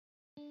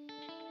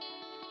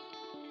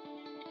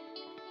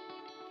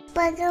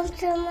Welcome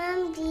to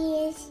Mom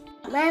Jeans.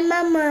 My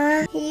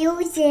mama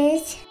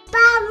uses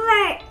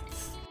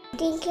Proverbs.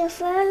 Thank you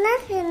for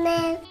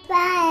listening.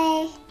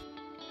 Bye.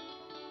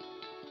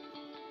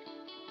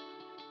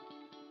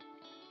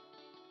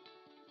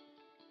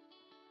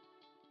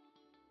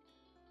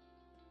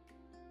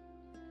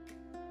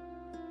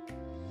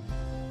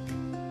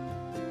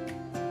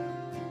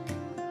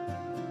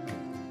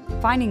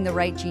 Finding the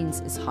right jeans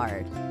is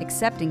hard.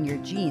 Accepting your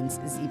jeans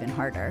is even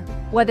harder.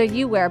 Whether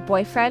you wear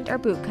boyfriend or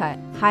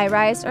bootcut,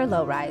 high-rise or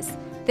low-rise,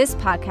 this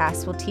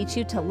podcast will teach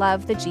you to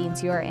love the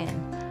jeans you're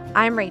in.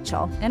 I'm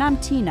Rachel. And I'm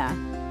Tina,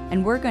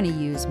 and we're going to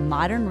use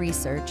modern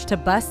research to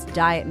bust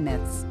diet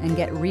myths and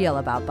get real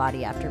about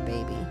body after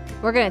baby.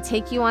 We're going to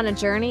take you on a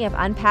journey of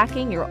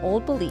unpacking your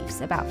old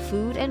beliefs about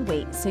food and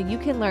weight so you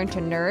can learn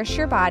to nourish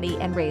your body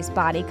and raise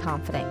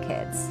body-confident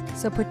kids.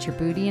 So put your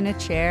booty in a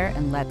chair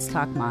and let's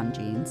talk mom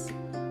jeans.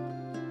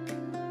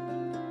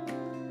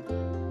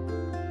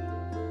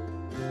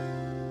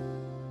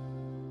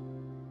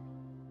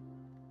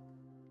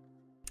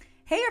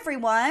 Hey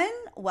everyone,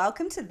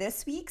 welcome to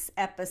this week's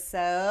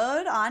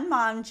episode on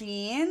Mom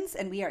Jeans,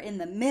 and we are in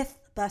the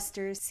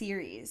Mythbusters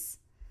series.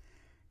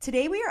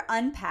 Today we are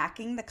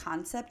unpacking the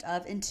concept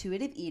of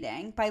intuitive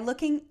eating by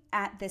looking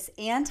at this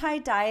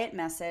anti-diet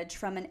message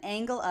from an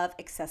angle of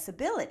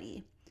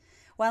accessibility.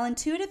 While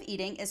intuitive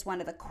eating is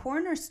one of the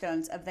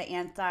cornerstones of the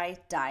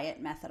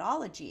anti-diet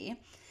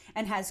methodology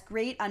and has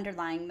great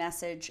underlying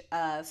message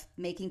of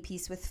making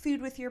peace with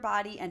food with your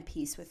body and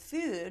peace with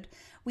food,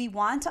 we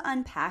want to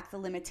unpack the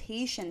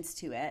limitations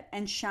to it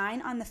and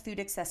shine on the food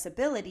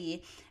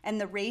accessibility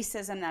and the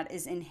racism that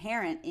is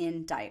inherent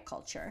in diet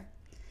culture.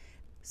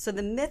 So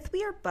the myth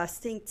we are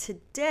busting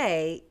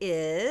today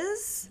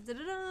is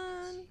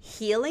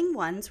healing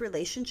one's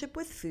relationship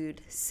with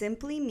food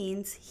simply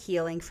means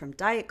healing from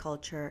diet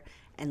culture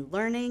and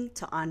learning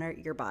to honor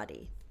your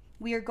body.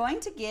 We are going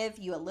to give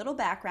you a little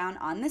background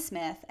on this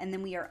myth, and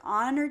then we are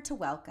honored to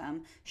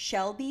welcome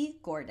Shelby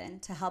Gordon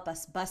to help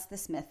us bust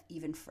this myth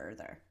even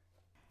further.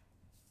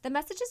 The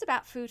messages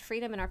about food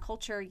freedom in our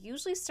culture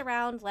usually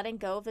surround letting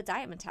go of the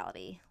diet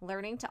mentality,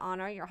 learning to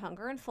honor your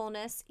hunger and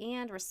fullness,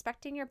 and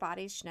respecting your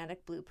body's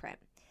genetic blueprint.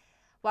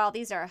 While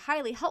these are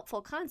highly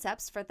helpful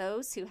concepts for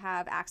those who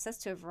have access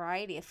to a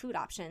variety of food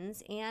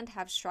options and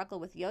have struggled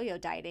with yo-yo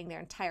dieting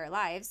their entire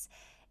lives,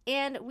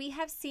 and we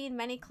have seen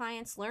many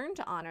clients learn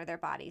to honor their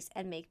bodies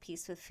and make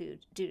peace with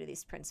food due to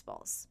these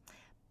principles.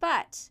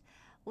 But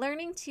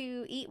learning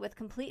to eat with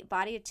complete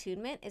body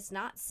attunement is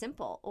not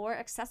simple or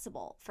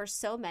accessible for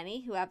so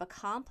many who have a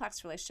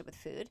complex relationship with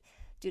food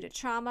due to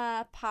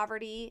trauma,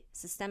 poverty,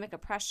 systemic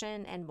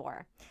oppression, and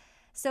more.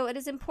 So it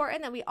is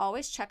important that we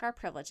always check our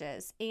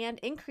privileges and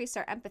increase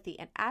our empathy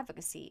and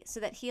advocacy so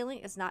that healing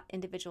is not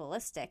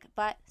individualistic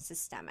but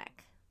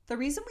systemic. The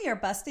reason we are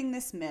busting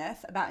this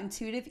myth about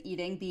intuitive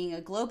eating being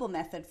a global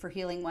method for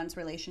healing one's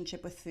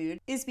relationship with food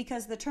is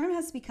because the term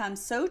has become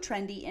so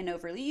trendy and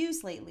overly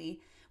used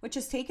lately, which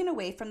has taken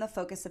away from the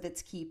focus of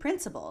its key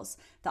principles,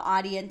 the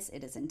audience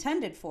it is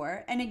intended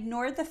for, and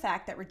ignored the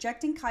fact that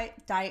rejecting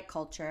diet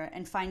culture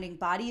and finding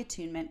body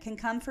attunement can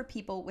come for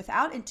people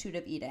without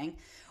intuitive eating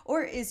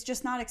or is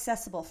just not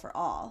accessible for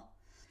all.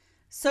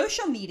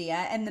 Social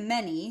media and the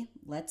many,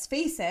 let's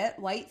face it,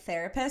 white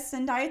therapists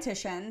and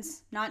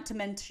dietitians, not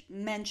to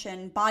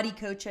mention body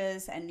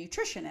coaches and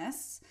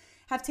nutritionists,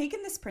 have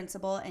taken this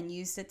principle and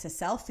used it to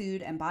sell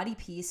food and body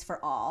peace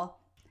for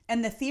all,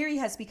 and the theory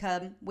has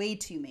become way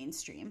too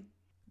mainstream.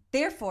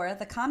 Therefore,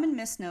 the common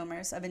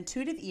misnomers of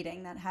intuitive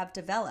eating that have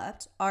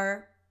developed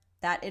are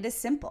that it is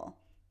simple.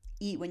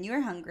 Eat when you are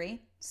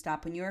hungry,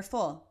 stop when you are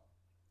full.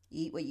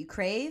 Eat what you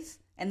crave,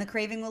 and the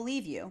craving will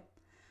leave you.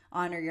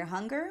 Honor your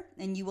hunger,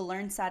 and you will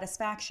learn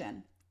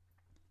satisfaction.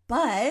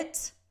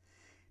 But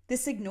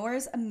this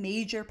ignores a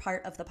major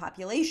part of the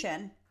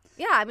population.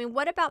 Yeah, I mean,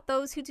 what about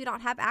those who do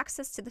not have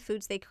access to the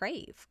foods they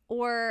crave?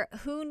 Or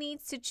who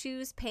needs to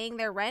choose paying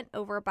their rent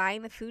over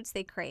buying the foods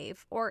they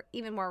crave? Or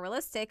even more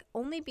realistic,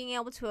 only being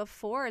able to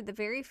afford the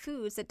very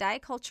foods that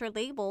diet culture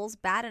labels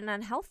bad and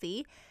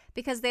unhealthy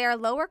because they are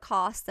lower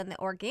cost than the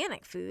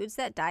organic foods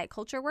that diet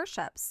culture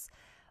worships?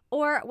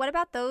 Or what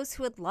about those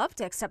who would love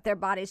to accept their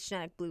body's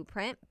genetic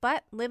blueprint,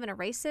 but live in a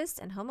racist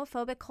and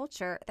homophobic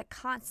culture that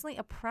constantly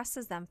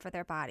oppresses them for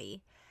their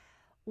body?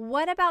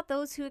 What about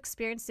those who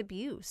experience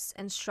abuse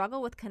and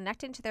struggle with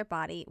connecting to their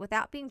body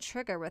without being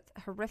triggered with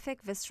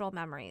horrific visceral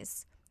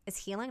memories? Is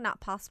healing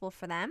not possible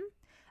for them?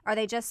 Are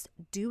they just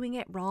doing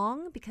it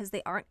wrong because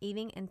they aren't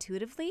eating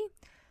intuitively?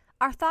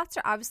 Our thoughts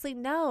are obviously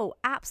no,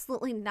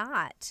 absolutely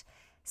not.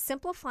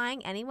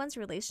 Simplifying anyone's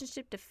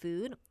relationship to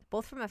food,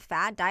 both from a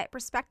fad diet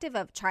perspective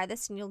of try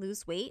this and you'll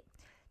lose weight,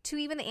 to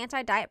even the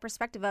anti-diet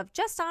perspective of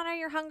just honor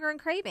your hunger and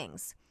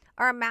cravings,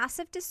 are a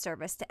massive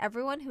disservice to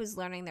everyone who is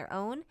learning their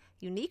own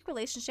unique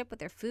relationship with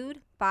their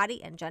food,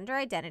 body, and gender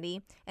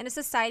identity in a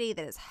society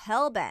that is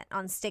hell-bent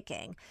on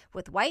sticking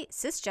with white,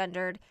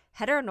 cisgendered,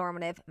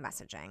 heteronormative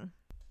messaging.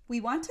 We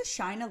want to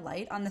shine a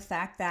light on the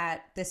fact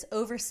that this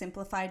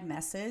oversimplified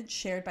message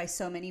shared by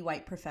so many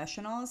white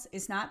professionals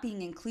is not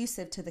being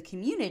inclusive to the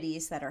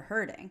communities that are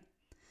hurting.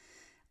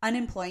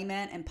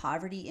 Unemployment and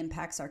poverty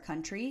impacts our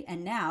country,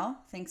 and now,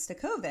 thanks to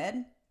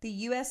COVID, the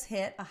US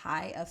hit a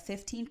high of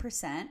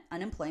 15%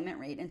 unemployment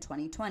rate in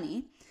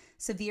 2020,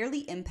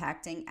 severely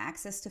impacting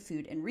access to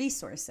food and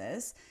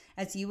resources,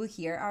 as you will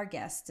hear our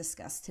guests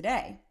discuss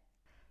today.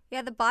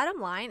 Yeah, the bottom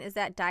line is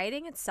that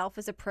dieting itself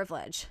is a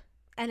privilege,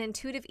 and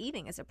intuitive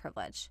eating is a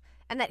privilege,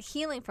 and that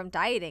healing from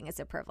dieting is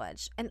a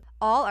privilege, and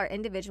all are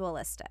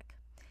individualistic.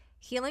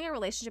 Healing a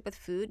relationship with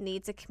food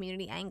needs a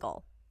community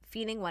angle.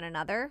 Feeding one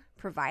another,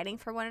 providing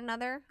for one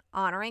another,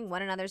 honoring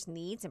one another's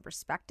needs and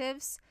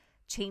perspectives,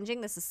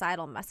 changing the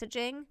societal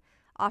messaging,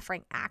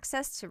 offering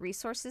access to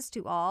resources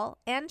to all,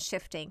 and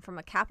shifting from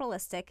a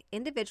capitalistic,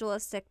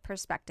 individualistic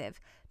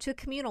perspective to a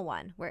communal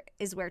one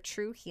where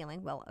true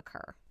healing will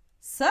occur.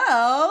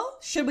 So,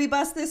 should we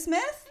bust this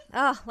myth?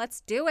 Oh,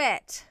 let's do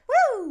it.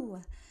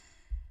 Woo!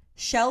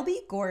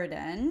 Shelby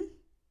Gordon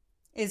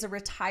is a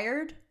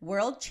retired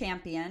world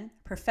champion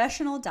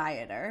professional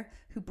dieter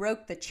who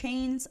broke the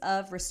chains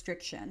of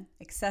restriction,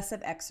 excessive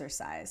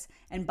exercise,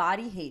 and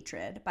body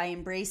hatred by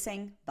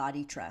embracing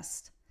body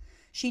trust.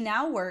 She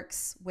now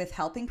works with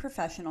helping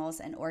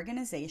professionals and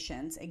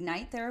organizations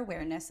ignite their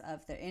awareness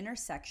of the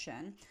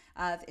intersection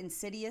of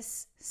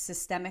insidious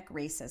systemic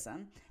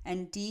racism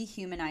and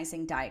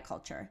dehumanizing diet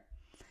culture.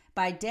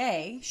 By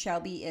day,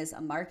 Shelby is a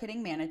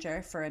marketing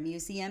manager for a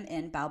museum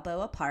in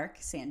Balboa Park,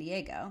 San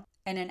Diego,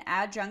 and an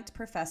adjunct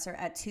professor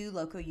at 2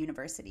 local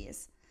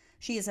universities.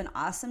 She is an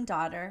awesome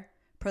daughter,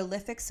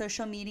 prolific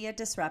social media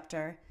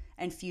disruptor,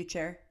 and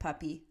future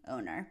puppy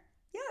owner.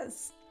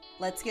 Yes,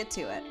 let's get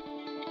to it.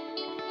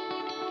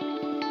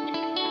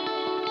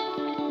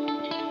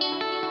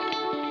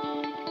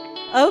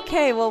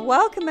 Okay, well,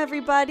 welcome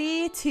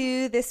everybody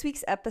to this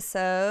week's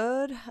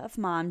episode of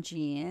Mom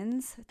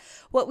Jeans.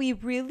 What we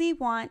really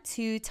want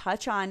to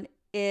touch on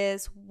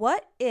is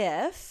what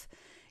if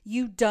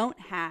you don't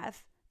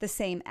have the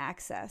same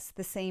access,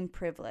 the same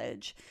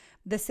privilege,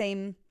 the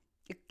same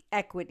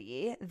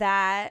equity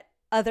that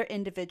other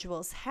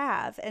individuals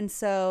have? And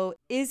so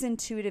is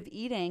intuitive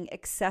eating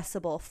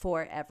accessible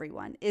for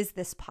everyone? Is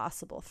this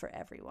possible for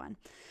everyone?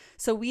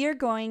 So we are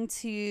going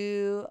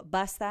to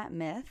bust that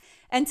myth.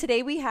 And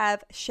today we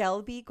have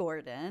Shelby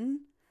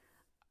Gordon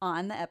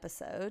on the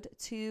episode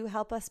to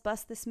help us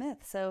bust this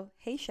myth. So,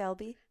 hey,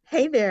 Shelby.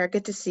 Hey there,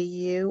 good to see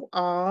you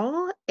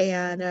all.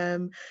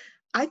 And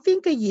I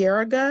think a year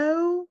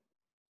ago,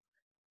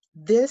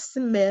 this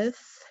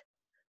myth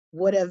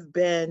would have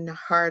been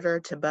harder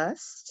to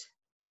bust.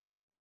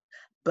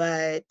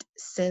 But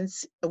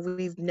since I'm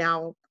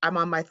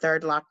on my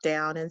 3rd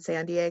lockdown in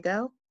San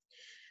Diego.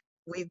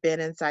 We've been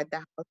inside the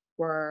house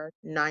for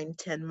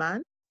 9-10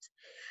 months,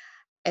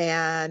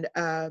 and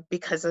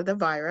because of the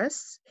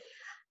virus.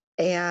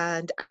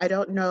 And I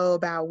don't know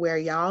about where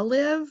y'all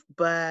live,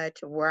 but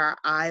where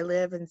I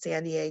live in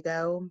San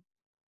Diego,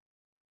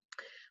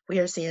 we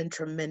are seeing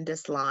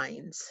tremendous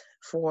lines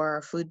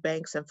for food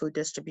banks and food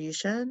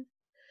distribution.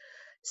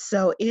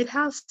 So it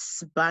has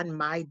spun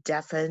my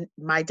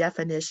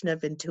definition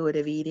of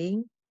intuitive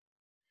eating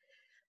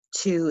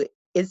to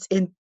it's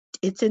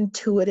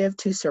intuitive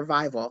to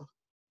survival.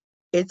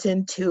 It's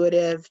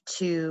intuitive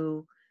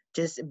to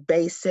just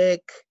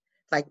basic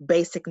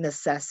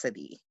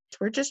necessity.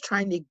 We're just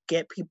trying to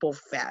get people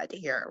fed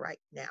here right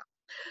now.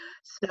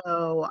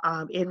 So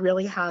it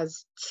really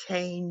has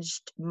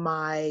changed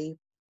my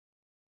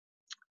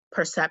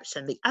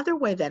perception. The other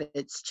way that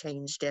it's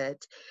changed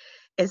it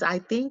is I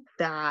think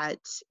that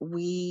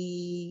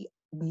we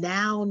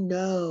now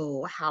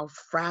know how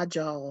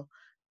fragile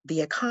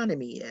the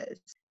economy is,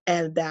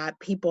 and that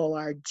people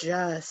are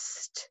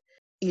just,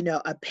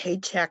 a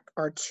paycheck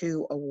or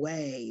two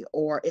away,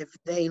 or if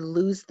they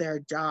lose their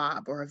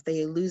job, or if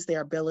they lose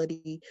their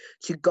ability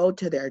to go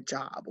to their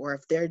job, or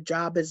if their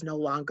job is no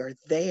longer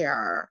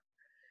there,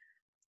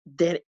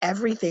 then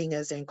everything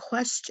is in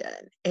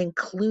question,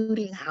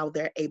 including how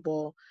they're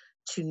able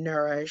to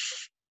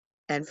nourish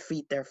and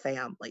feed their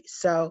family.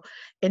 So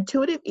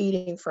intuitive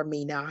eating for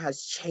me now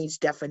has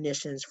changed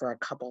definitions for a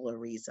couple of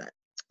reasons.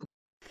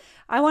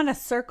 I want to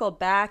circle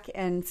back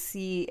and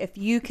see if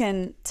you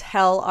can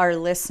tell our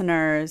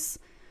listeners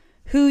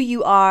who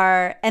you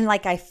are, and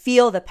I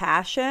feel the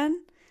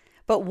passion,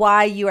 but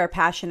why you are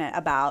passionate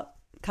about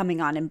coming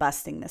on and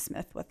busting this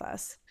myth with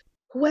us.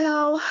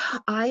 Well,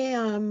 I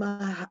am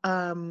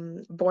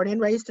born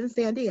and raised in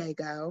San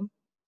Diego.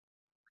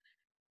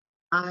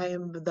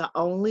 I'm the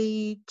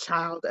only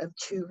child of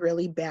 2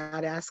 really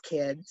badass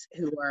kids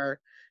who are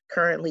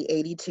currently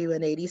 82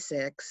 and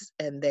 86,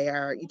 and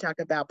you talk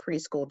about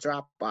preschool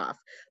drop off.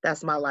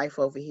 That's my life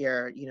over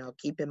here,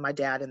 keeping my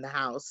dad in the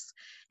house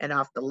and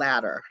off the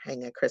ladder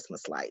hanging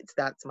Christmas lights.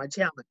 That's my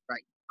challenge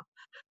right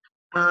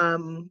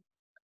now.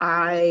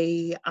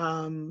 I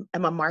am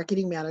a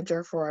marketing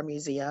manager for a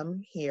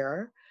museum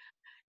here,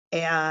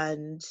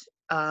 and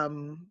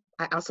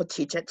I also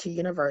teach at 2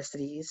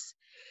 universities.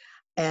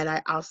 And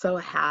I also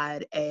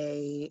had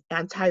a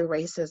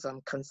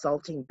anti-racism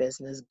consulting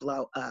business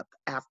blow up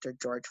after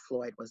George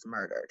Floyd was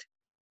murdered.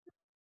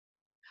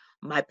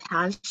 My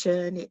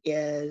passion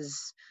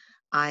is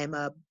I'm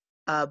a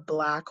a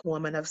Black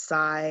woman of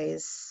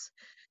size.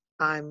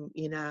 I'm,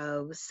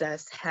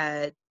 cis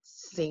het,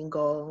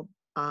 single.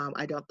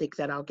 I don't think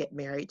that I'll get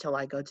married till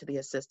I go to the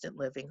assisted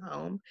living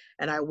home,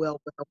 and I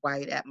will wear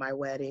white at my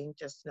wedding.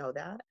 Just know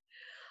that.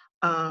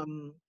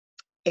 Um,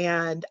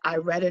 and I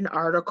read an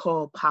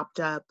article popped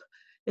up.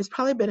 It's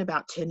probably been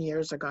about 10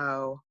 years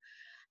ago,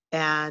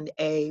 and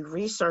a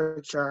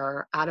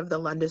researcher out of the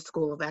London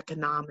School of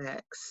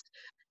Economics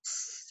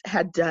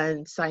had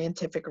done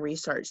scientific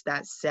research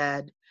that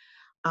said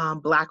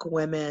Black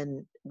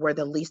women were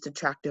the least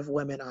attractive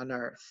women on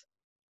earth.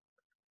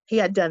 He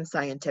had done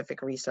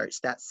scientific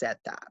research that said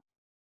that.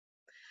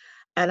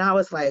 And I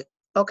was like,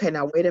 okay,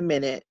 now wait a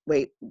minute.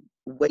 Wait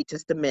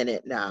just a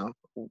minute now.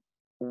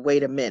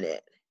 Wait a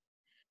minute.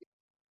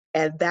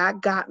 And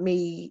that got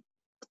me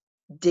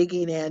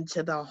digging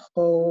into the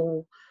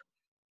whole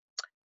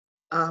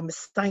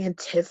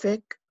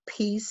scientific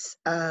piece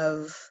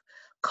of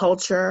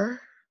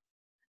culture.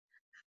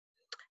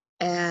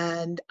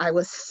 And I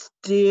was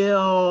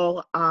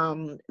still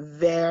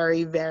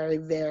very, very,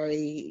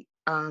 very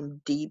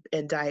deep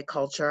in diet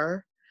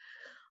culture.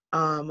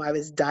 I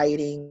was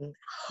dieting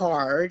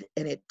hard,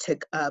 and it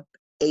took up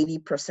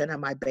 80% of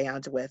my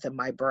bandwidth in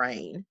my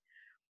brain.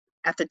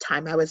 At the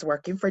time, I was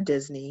working for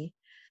Disney,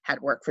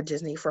 had worked for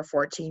Disney for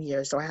 14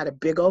 years, so I had a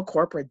big old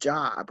corporate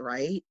job,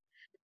 right?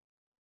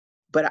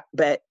 But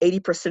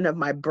 80% of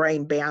my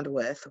brain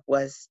bandwidth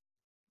was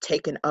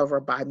taken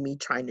over by me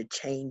trying to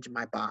change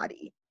my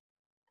body.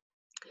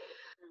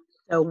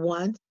 So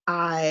once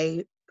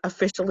I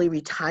officially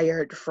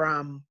retired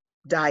from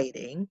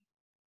dieting,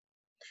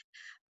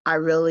 I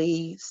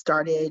really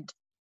started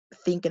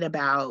thinking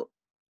about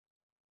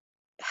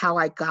how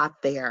I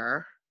got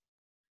there,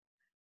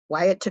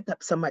 why it took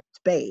up so much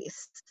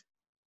space.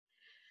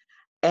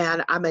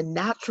 And I'm a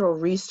natural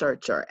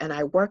researcher, and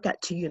I work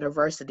at 2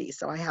 universities,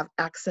 so I have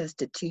access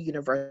to 2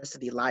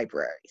 university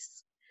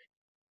libraries.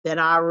 Then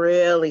I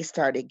really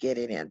started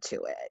getting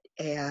into it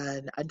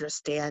and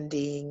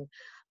understanding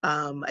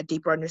a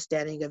deeper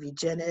understanding of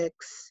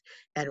eugenics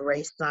and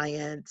race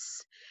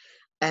science.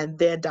 And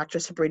then Dr.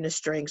 Sabrina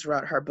Strings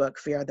wrote her book,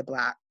 Fear of the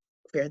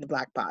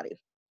Black Body.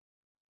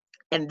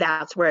 And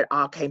that's where it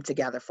all came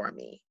together for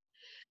me.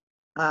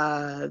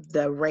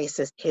 The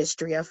racist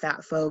history of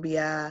fat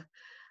phobia,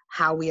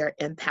 how we are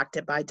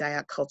impacted by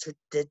diet culture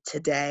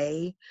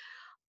today.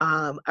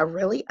 A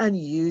really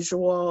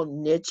unusual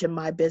niche in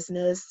my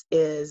business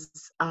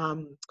is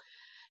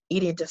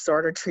eating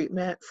disorder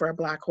treatment for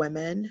Black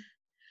women.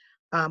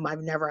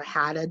 I've never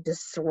had an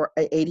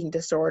eating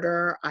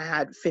disorder. I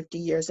had 50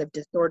 years of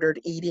disordered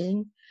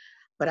eating,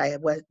 but I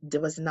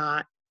was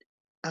not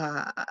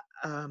uh,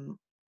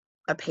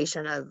 a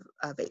patient of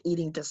an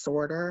eating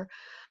disorder.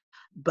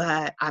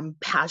 But I'm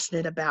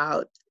passionate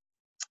about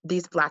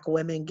these Black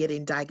women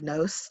getting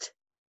diagnosed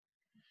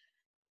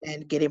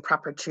and getting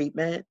proper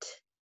treatment,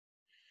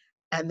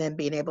 and then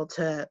being able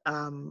to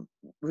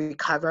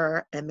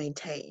recover and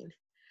maintain.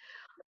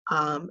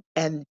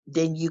 And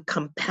then you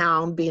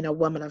compound being a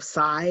woman of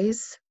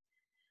size,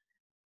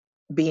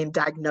 being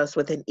diagnosed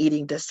with an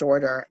eating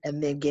disorder,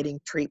 and then getting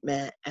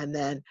treatment. And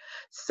then,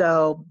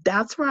 so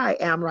that's where I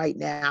am right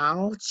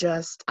now.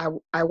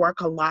 I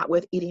work a lot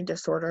with eating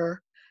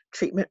disorder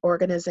treatment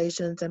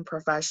organizations and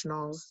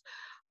professionals.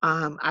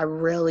 I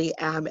really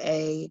am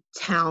a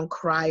town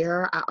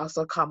crier. I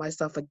also call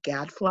myself a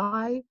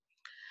gadfly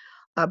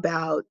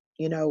about,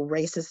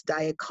 racist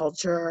diet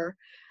culture,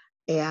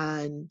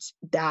 and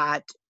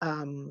that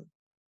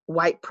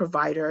white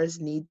providers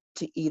need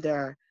to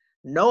either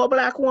know a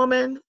Black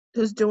woman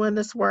who's doing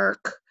this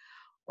work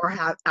or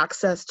have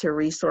access to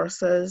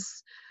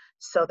resources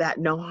so that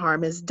no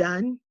harm is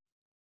done.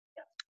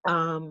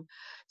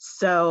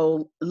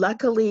 So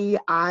luckily,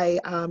 I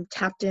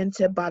tapped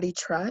into Body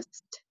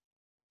Trust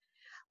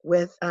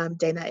with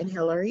Dana and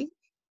Hillary.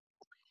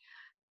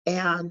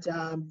 And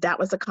that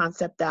was a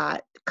concept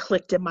that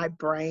clicked in my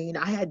brain.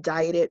 I had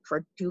dieted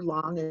for too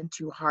long and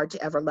too hard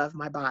to ever love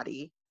my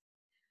body.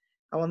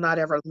 I will not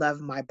ever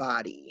love my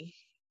body.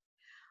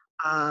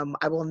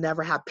 I will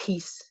never have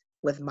peace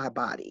with my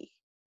body.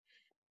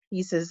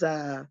 Peace is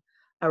a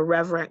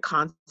reverent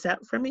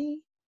concept for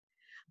me,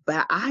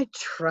 but I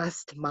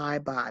trust my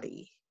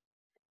body.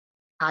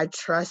 I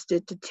trust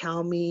it to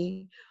tell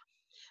me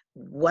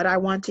what I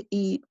want to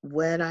eat,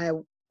 when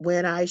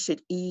I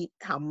should eat,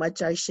 how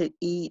much I should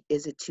eat.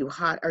 Is it too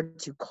hot or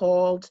too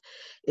cold?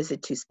 Is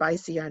it too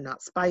spicy or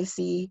not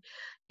spicy?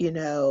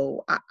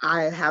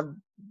 I have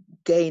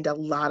gained a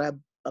lot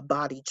of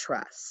body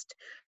trust.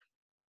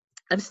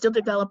 I'm still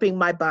developing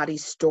my body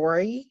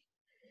story,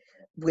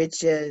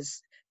 which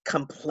is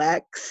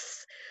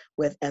complex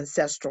with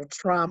ancestral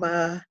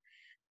trauma.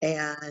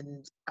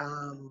 And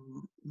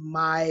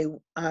my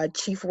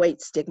chief weight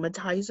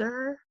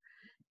stigmatizer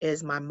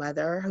is my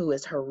mother, who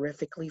is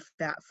horrifically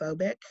fat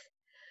phobic.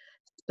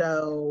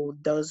 So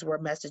those were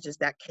messages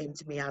that came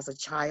to me as a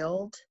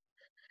child.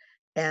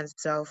 And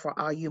so for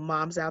all you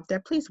moms out there,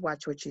 please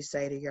watch what you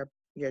say to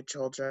your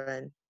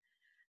children,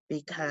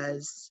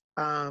 because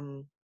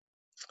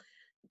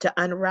to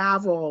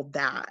unravel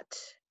that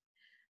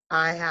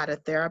I had a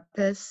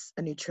therapist,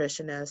 a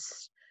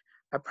nutritionist,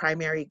 a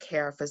primary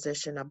care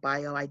physician, a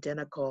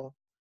bioidentical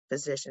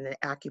physician, an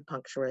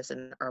acupuncturist,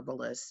 an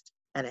herbalist,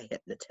 and a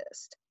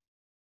hypnotist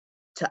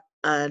to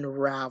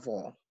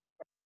unravel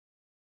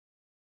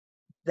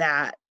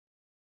that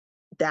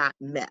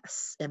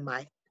mess in my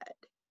head.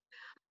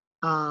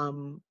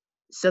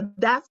 So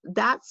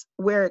that's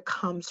where it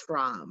comes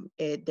from.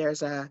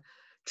 There's a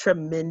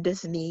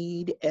tremendous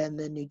need in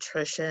the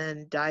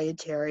nutrition,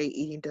 dietary,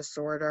 eating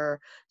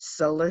disorder,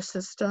 solar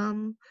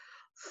system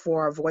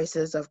for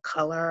voices of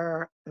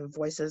color and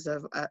voices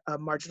of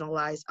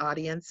marginalized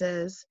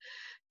audiences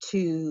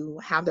to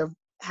have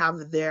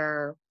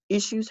their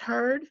issues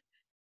heard,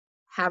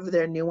 have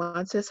their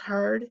nuances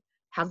heard,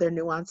 have their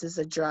nuances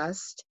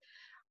addressed,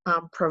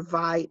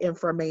 provide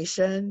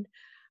information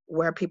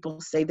where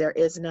people say there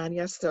is none.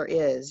 Yes, there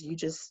is. You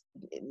just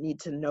need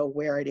to know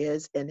where it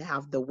is and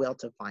have the will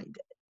to find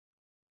it.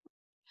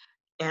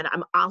 And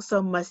I'm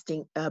also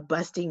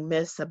busting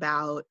myths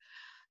about,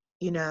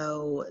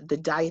 the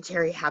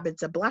dietary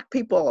habits of Black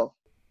people.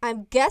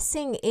 I'm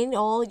guessing in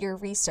all your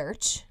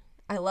research,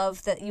 I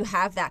love that you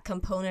have that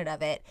component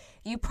of it.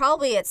 You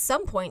probably at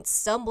some point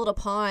stumbled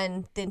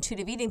upon the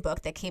intuitive eating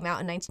book that came out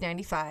in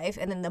 1995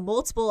 and then the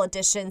multiple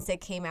editions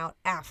that came out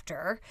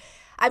after.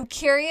 I'm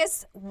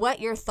curious what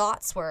your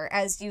thoughts were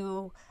as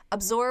you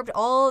absorbed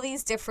all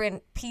these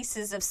different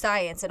pieces of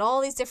science and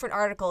all these different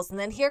articles, and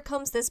then here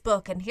comes this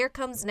book and here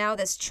comes now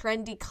this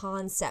trendy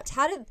concept.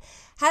 How did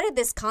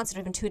this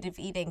concept of intuitive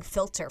eating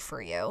filter for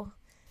you?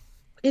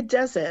 It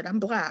doesn't. I'm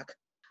Black.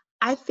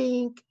 I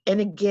think, and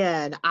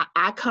again,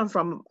 I come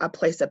from a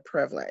place of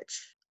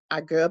privilege. I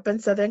grew up in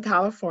Southern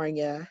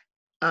California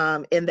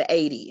in the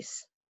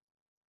 80s.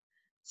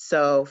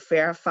 So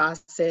Farrah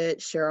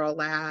Fawcett, Cheryl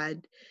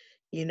Ladd,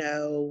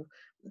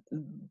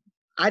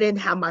 I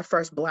didn't have my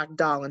first Black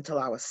doll until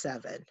I was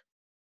 7.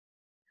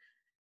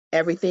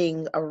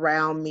 Everything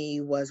around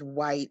me was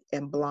white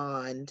and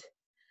blonde.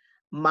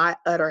 My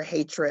utter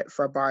hatred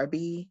for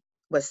Barbie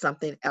was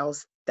something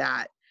else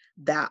that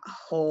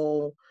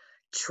whole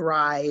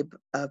tribe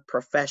of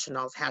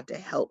professionals had to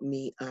help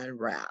me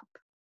unwrap.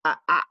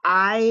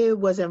 I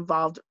was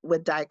involved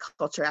with diet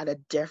culture at a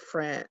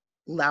different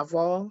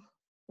level,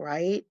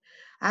 right?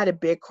 I had a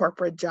big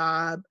corporate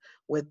job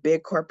with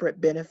big corporate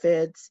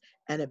benefits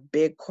and a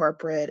big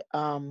corporate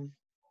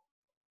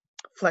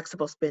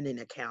flexible spending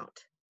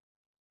account.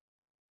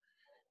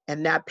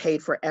 And that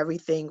paid for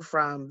everything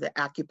from the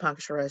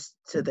acupuncturist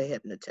to the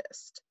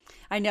hypnotist.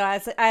 I know,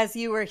 as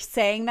you were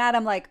saying that,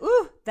 I'm like,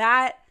 ooh,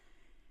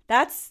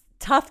 that's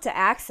tough to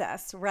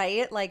access,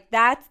 right? Like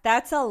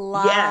that's a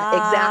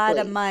lot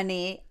of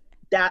money.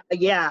 I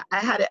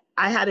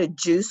had a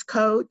juice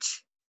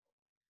coach.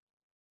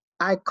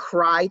 I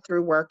cried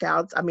through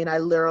workouts. I mean, I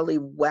literally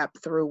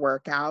wept through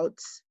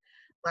workouts.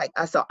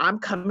 So I'm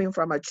coming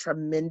from a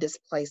tremendous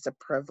place of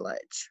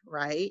privilege,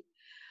 right?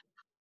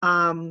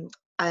 And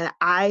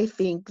I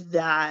think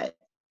that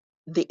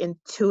the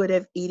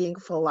intuitive eating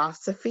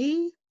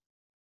philosophy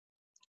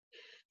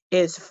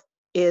is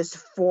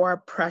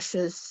for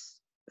precious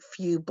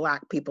few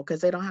Black people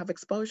because they don't have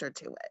exposure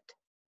to it.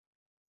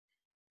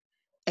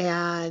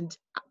 And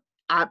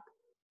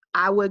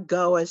I would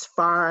go as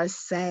far as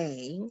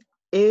saying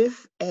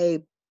if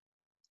a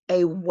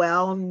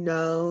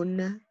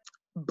well-known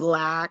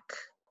Black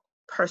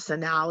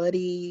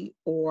personality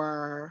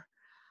or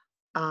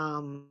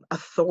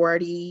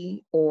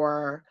authority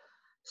or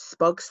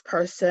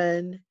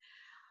spokesperson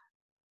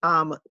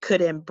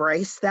could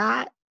embrace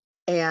that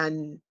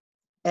and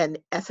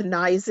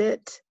ethnize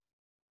it,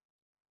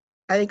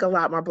 I think a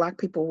lot more Black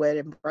people would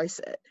embrace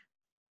it.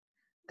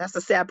 That's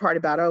the sad part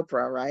about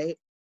Oprah, right?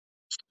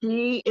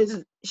 She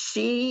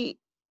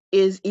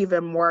is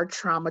even more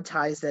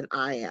traumatized than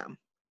I am.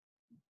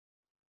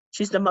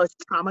 She's the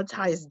most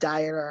traumatized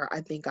dieter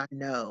I think I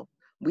know.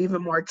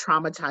 Even more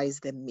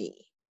traumatized than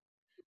me.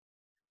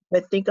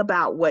 But think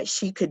about what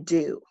she could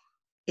do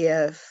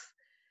if,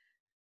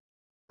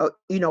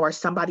 or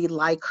somebody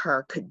like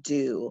her could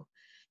do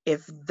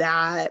if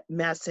that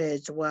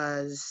message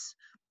was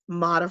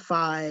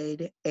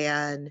modified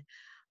and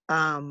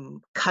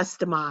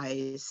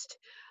customized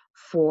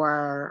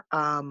for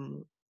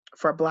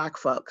Black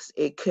folks.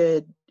 It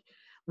could,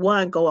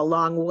 one, go a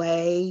long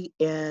way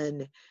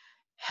in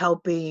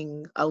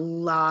helping a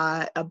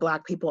lot of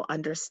Black people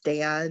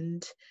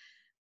understand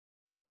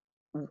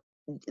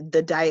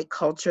the diet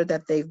culture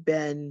that they've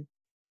been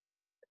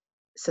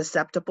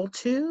susceptible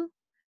to.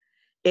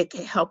 It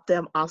can help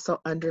them also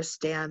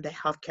understand the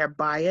healthcare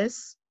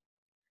bias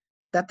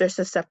that they're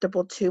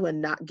susceptible to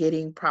and not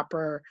getting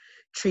proper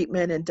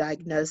treatment and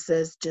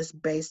diagnosis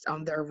just based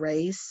on their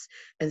race,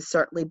 and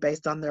certainly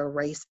based on their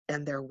race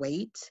and their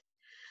weight.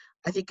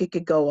 I think it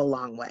could go a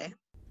long way.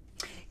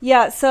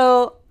 Yeah,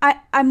 so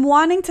I'm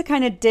wanting to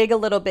kind of dig a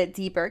little bit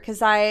deeper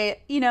because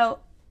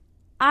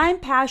I'm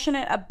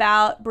passionate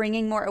about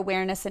bringing more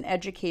awareness and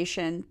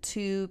education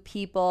to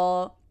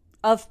people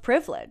of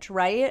privilege,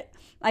 right?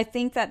 I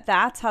think that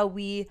that's how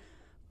we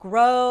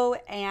grow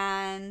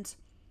and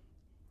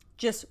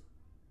just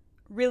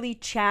really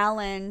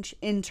challenge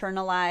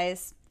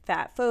internalized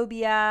fat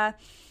phobia,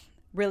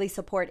 really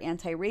support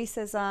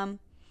anti-racism,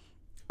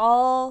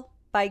 all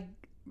by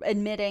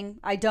admitting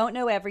I don't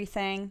know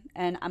everything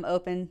and I'm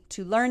open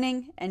to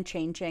learning and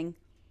changing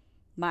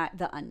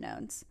the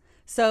unknowns.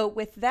 So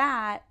with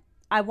that,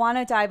 I want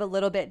to dive a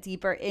little bit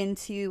deeper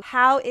into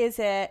how is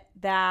it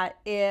that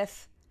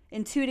if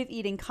intuitive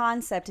eating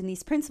concept and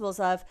these principles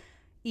of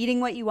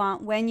eating what you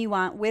want, when you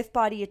want, with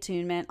body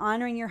attunement,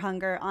 honoring your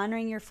hunger,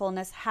 honoring your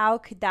fullness, how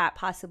could that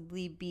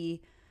possibly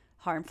be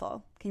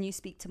harmful? Can you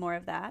speak to more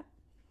of that?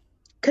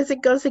 Because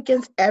it goes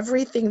against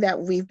everything that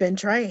we've been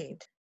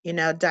trained.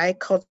 Diet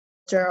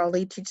culture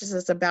only teaches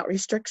us about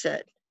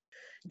restriction.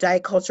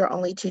 Diet culture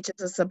only teaches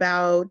us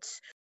about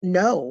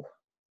no,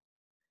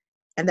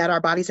 and that our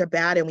bodies are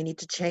bad and we need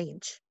to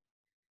change.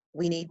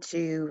 We need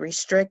to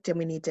restrict and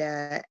we need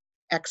to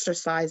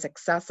exercise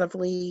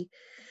excessively.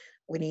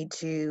 We need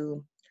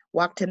to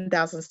walk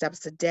 10,000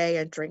 steps a day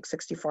and drink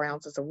 64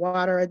 ounces of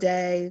water a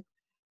day.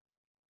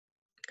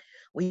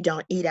 We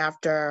don't eat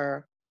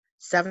after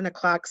 7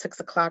 o'clock, 6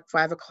 o'clock,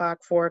 5 o'clock,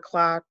 4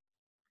 o'clock.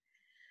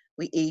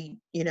 We eat,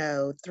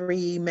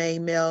 3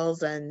 main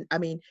meals. And I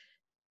mean,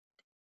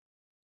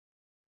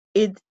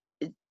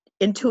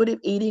 intuitive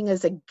eating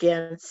is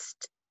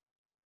against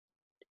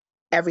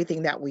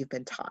everything that we've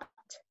been taught.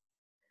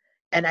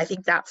 And I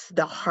think that's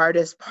the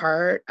hardest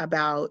part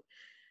about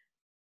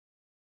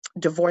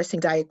divorcing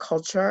diet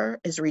culture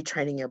is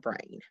retraining your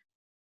brain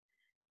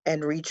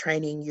and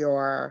retraining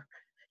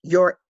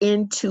your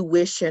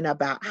intuition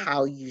about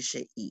how you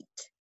should eat.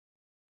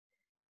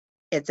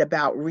 It's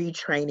about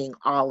retraining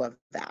all of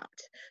that.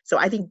 So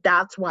I think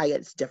that's why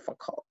it's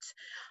difficult.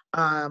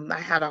 I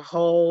had a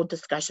whole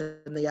discussion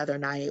the other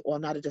night. Well,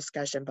 not a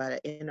discussion, but an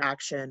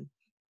interaction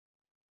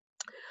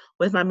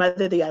with my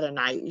mother the other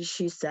night.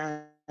 She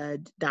said,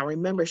 now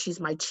remember, she's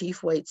my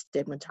chief weight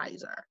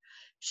stigmatizer.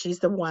 She's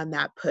the one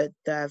that put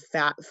the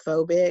fat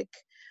phobic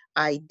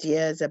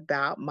ideas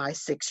about my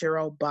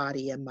 6-year-old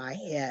body in my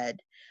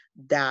head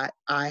that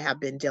I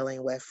have been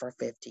dealing with for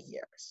 50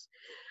 years.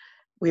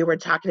 We were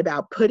talking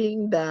about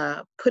putting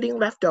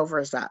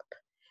leftovers up.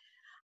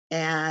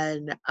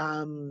 And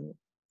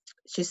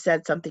she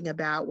said something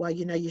about, well,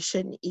 you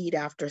shouldn't eat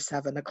after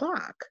 7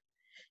 o'clock.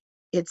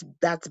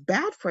 That's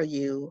bad for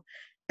you.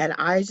 And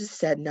I just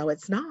said, no,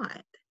 it's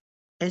not.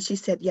 And she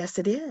said, yes,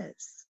 it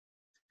is.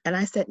 And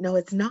I said, no,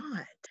 it's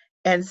not.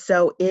 And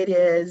so it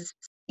is,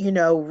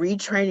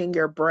 retraining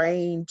your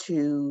brain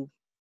to,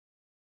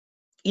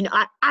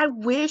 I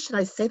wish, and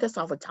I say this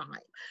all the time,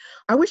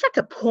 I wish I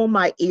could pull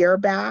my ear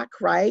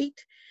back, right?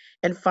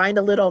 And find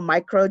a little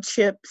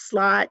microchip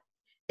slot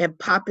and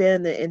pop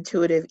in the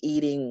intuitive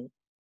eating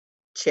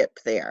chip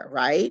there,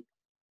 right?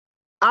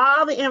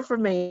 All the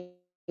information,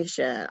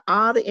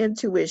 all the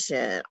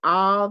intuition,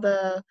 all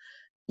the,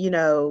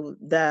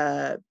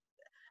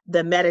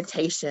 the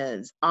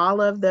meditations,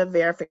 all of the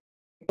verification,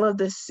 all of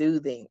the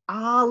soothing,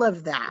 all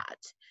of that.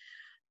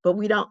 But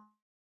we don't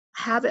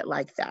have it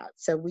like that.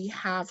 So we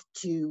have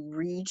to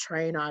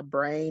retrain our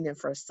brain. And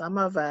for some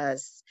of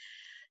us,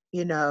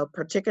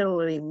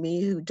 particularly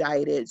me who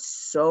dieted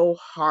so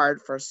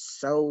hard for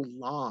so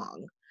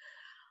long,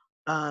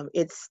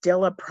 it's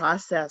still a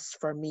process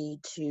for me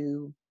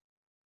to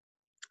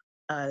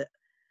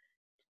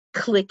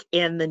click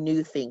in the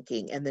new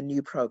thinking and the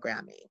new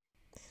programming.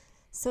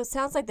 So it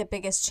sounds like the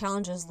biggest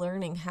challenge is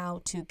learning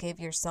how to give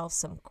yourself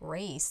some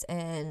grace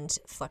and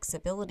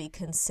flexibility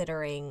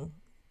considering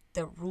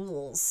the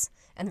rules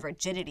and the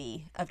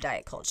rigidity of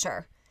diet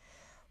culture,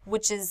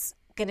 which is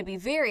going to be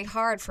very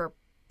hard for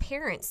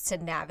parents to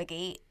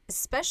navigate,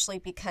 especially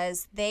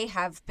because they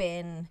have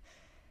been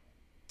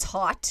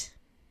taught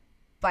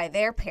by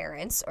their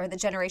parents or the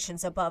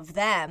generations above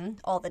them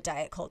all the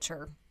diet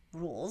culture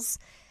rules.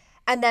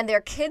 And then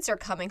their kids are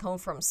coming home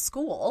from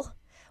school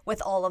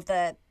with all of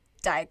the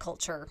diet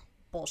culture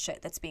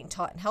bullshit that's being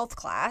taught in health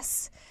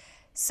class.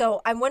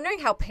 So I'm wondering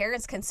how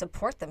parents can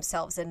support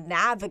themselves in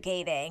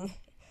navigating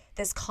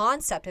this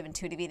concept of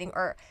intuitive eating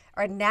or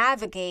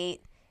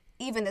navigate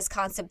even this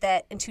concept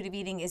that intuitive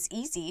eating is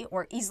easy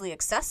or easily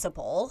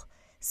accessible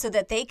so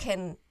that they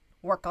can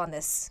work on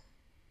this,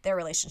 their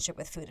relationship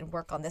with food, and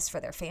work on this for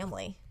their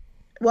family.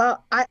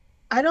 Well, I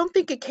don't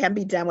think it can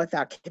be done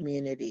without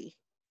community.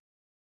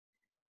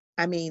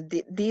 I mean,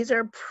 these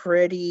are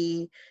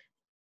pretty,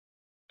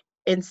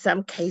 in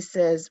some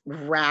cases,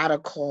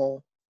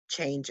 radical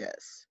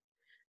changes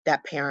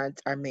that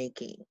parents are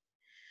making.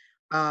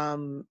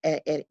 And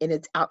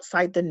it's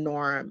outside the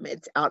norm.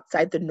 It's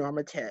outside the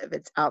normative.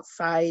 It's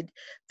outside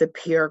the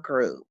peer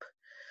group.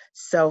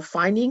 So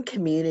finding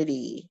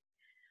community,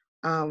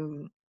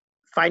 finding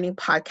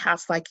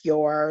podcasts like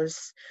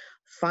yours,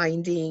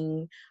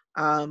 finding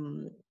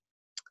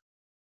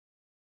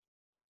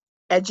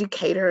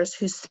educators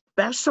who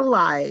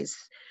specialize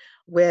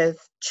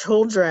with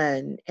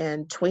children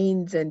and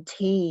tweens and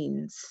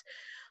teens,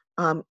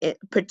 it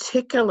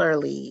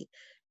particularly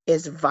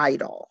is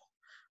vital.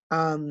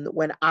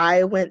 When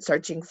I went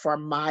searching for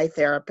my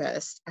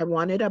therapist, I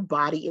wanted a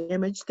body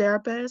image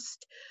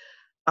therapist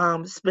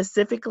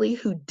specifically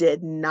who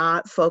did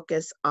not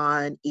focus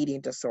on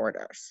eating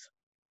disorders.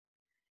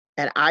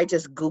 And I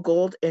just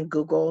Googled and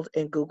Googled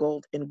and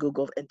Googled and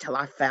Googled until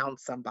I found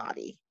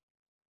somebody.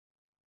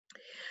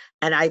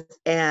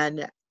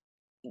 And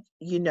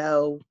you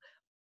know,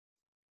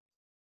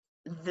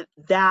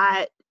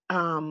 that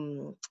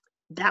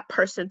that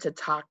person to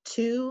talk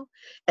to,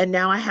 and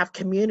now I have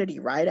community,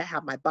 right? I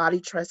have my Body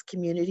Trust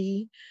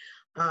community.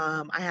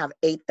 I have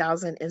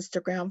 8,000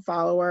 Instagram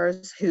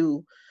followers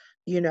who,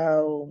 you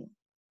know,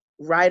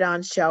 right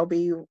on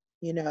Shelby,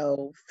 you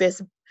know,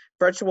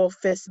 virtual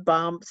fist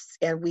bumps,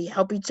 and we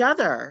help each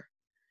other.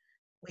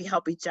 We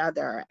help each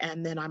other.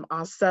 And then I'm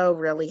also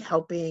really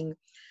helping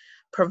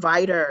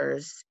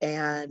providers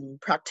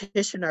and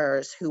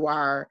practitioners who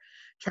are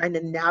trying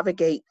to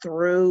navigate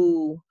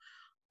through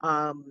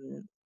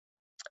um,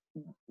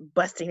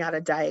 busting out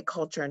of diet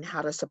culture and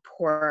how to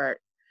support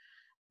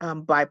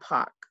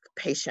BIPOC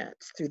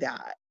patients through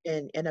that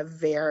in a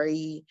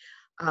very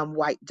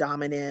white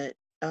dominant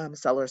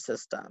solar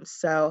system.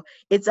 So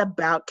it's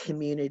about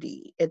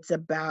community. It's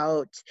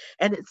about,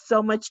 and it's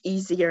so much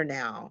easier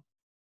now,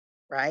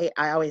 right?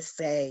 I always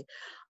say,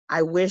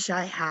 I wish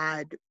I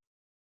had,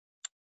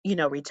 you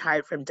know,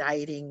 retired from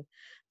dieting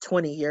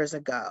 20 years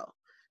ago.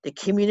 The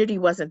community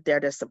wasn't there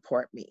to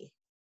support me.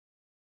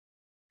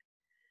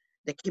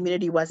 The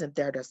community wasn't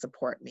there to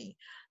support me.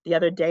 The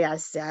other day I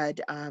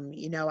said,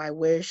 you know, I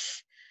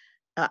wish,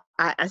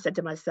 I said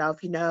to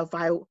myself, you know, if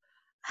I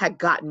had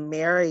gotten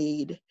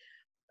married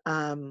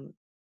when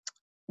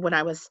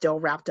I was still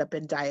wrapped up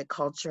in diet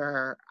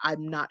culture,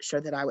 I'm not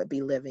sure that I would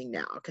be living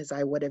now, because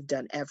I would have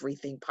done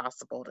everything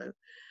possible to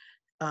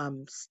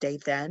stay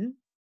thin.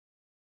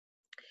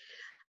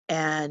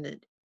 And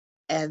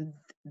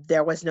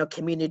there was no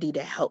community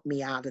to help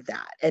me out of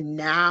that. And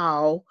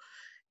now,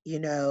 you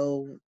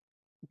know,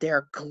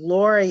 they're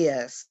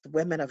glorious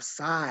women of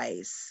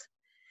size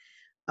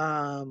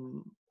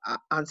on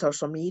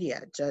social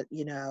media,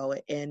 you know,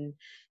 in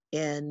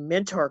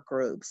mentor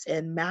groups,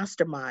 in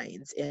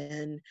masterminds,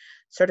 in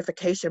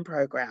certification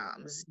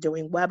programs,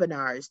 doing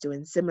webinars,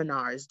 doing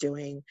seminars,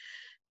 doing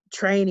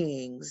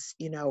trainings,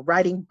 you know,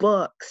 writing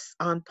books,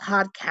 on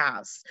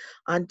podcasts,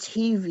 on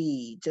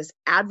TV, just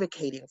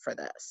advocating for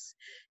this.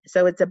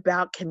 So it's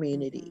about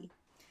community.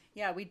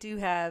 Yeah, we do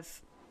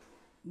have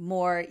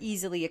more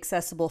easily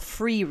accessible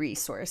free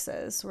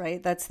resources,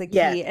 right? That's the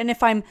Yes, key. And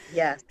if I'm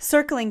yes,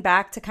 circling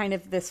back to kind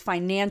of this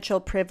financial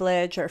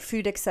privilege or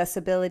food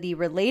accessibility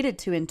related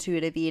to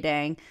intuitive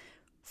eating,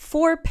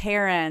 for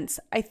parents,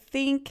 I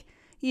think,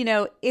 you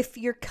know, if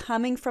you're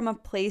coming from a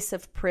place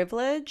of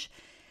privilege,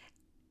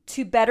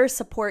 to better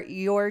support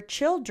your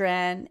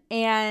children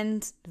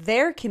and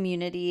their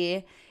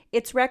community,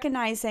 it's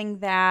recognizing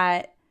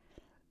that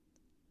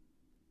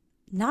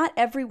not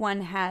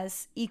everyone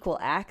has equal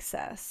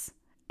access.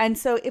 And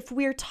so if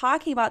we're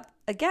talking about,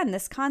 again,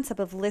 this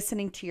concept of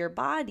listening to your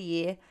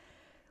body,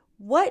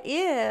 what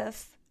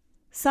if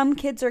some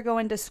kids are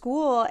going to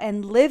school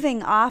and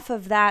living off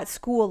of that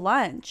school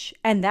lunch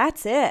and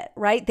that's it,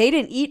 right? They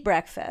didn't eat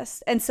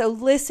breakfast. And so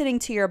listening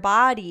to your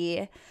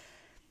body,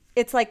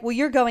 it's like, well,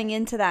 you're going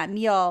into that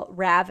meal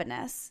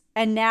ravenous.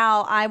 And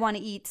now I want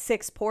to eat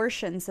 6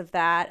 portions of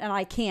that and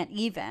I can't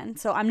even.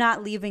 So I'm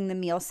not leaving the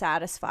meal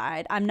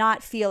satisfied. I'm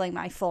not feeling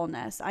my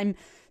fullness. I'm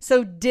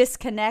so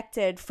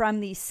disconnected from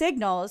these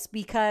signals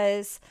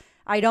because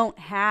I don't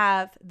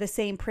have the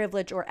same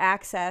privilege or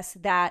access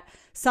that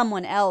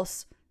someone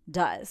else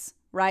does,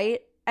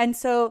 right? And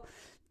so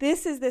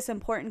this is this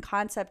important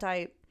concept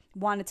I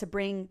wanted to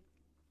bring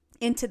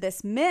into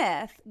this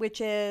myth,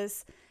 which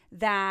is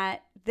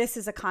that this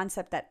is a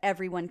concept that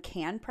everyone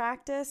can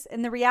practice.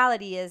 And the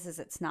reality is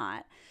it's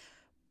not.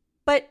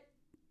 But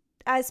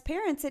as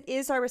parents, it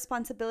is our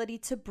responsibility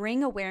to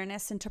bring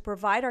awareness and to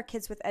provide our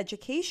kids with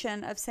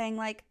education of saying,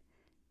 like,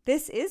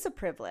 this is a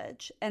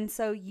privilege. And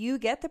so you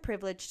get the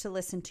privilege to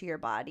listen to your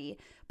body.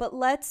 But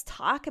let's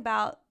talk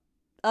about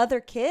other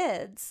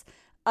kids,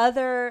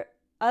 other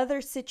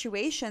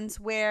situations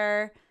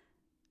where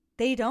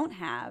they don't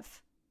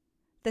have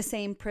the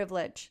same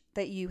privilege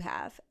that you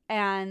have.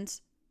 And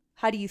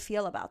how do you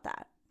feel about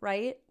that,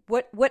 right?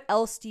 What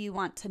else do you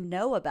want to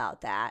know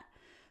about that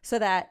so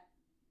that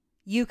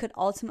you could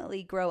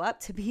ultimately grow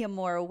up to be a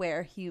more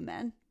aware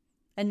human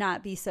and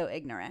not be so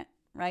ignorant,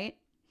 right?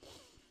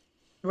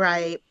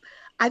 right.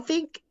 I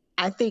think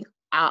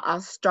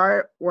I'll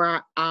start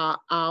where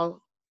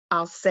I'll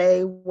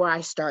say where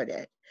I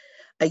started.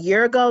 A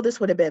year ago, this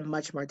would have been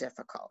much more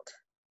difficult.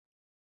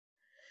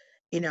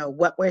 You know,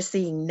 what we're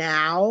seeing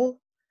now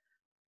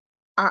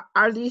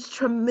are these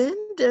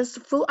tremendous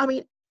food, I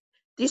mean,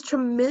 these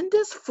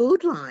tremendous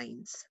food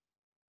lines,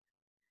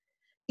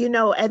 you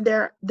know, and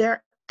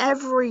they're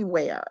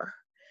everywhere.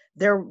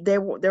 There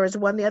was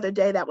one the other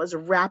day that was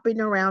wrapping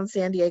around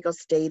San Diego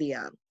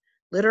Stadium,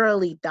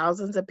 literally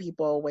thousands of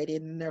people waiting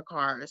in their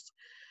cars.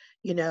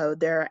 You know,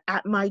 they're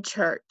at my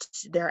church,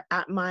 they're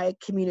at my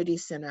community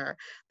center,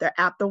 they're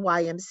at the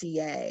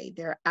YMCA,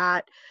 they're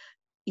at,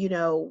 you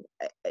know,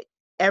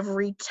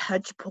 every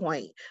touch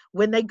point.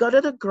 When they go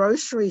to the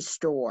grocery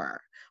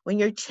store, When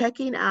you're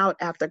checking out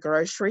at the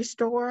grocery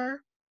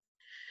store,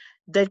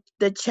 the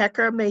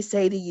checker may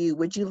say to you,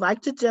 would you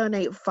like to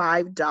donate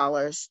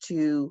 $5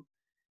 to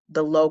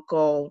the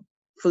local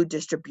food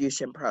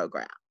distribution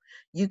program?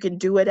 You can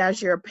do it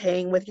as you're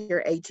paying with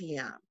your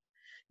ATM.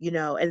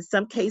 In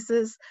some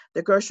cases,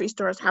 the grocery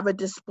stores have a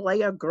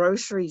display of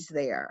groceries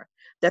there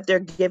that they're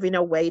giving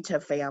away to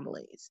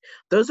families.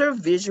 Those are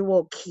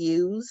visual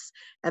cues,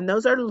 and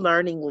those are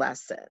learning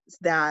lessons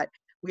that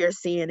we are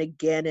seeing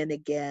again and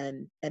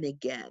again and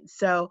again.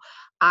 So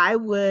I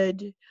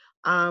would,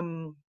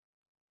 um,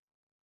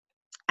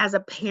 as a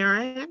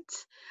parent,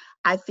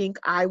 I think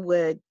I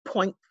would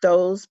point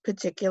those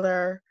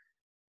particular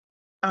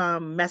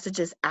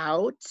messages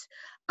out.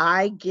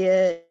 I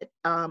get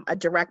a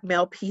direct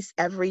mail piece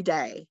every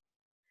day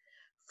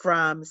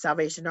from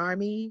Salvation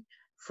Army,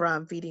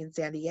 from Feeding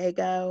San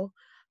Diego,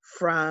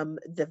 from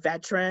the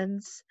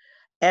veterans.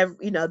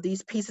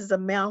 These pieces of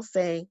mail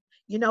saying,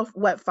 you know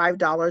what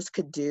 $5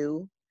 could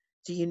do?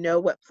 Do you know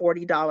what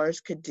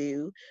 $40 could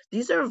do?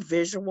 These are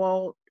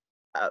visual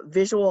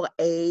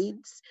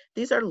aids.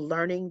 These are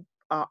learning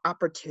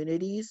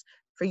opportunities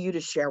for you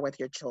to share with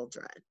your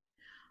children.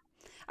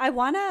 I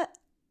want to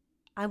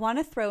I want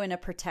to throw in a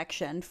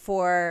protection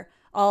for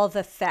all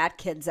the fat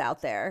kids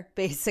out there,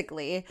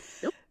 basically.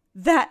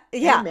 Yep.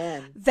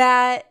 Amen.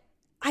 That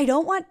I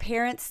don't want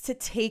parents to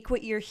take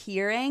what you're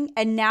hearing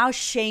and now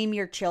shame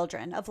your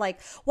children of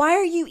like, why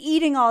are you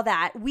eating all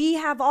that? We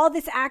have all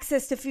this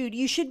access to food.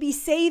 You should be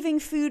saving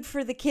food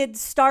for the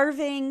kids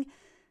starving,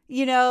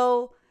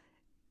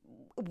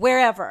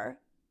 wherever.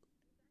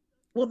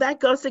 Well, that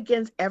goes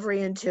against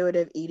every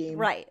intuitive eating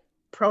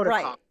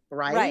protocol,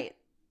 right? Right.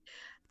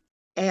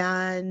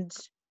 And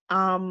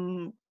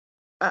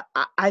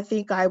I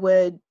think I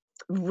would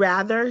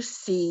rather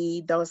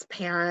see those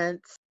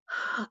parents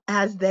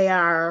as they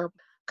are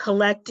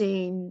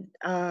collecting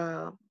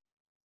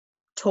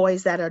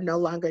toys that are no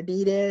longer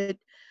needed,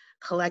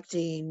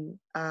 collecting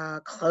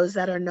clothes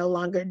that are no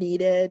longer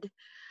needed,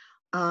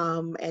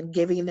 and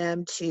giving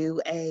them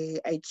to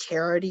a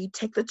charity.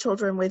 Take the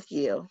children with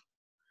you.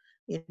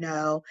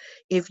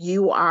 If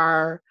you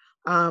are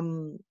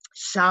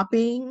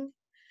shopping,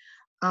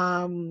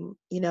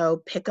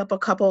 pick up a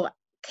couple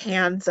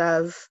cans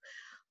of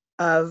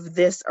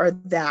this or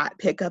that,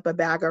 pick up a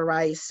bag of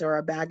rice or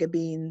a bag of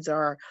beans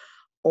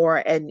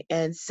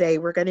and say,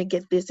 we're going to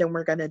get this and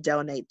we're going to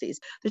donate these.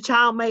 The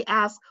child may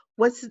ask,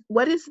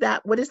 what is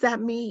that? What does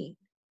that mean?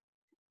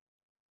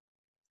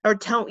 Or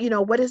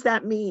what does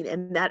that mean?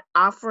 And that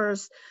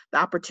offers the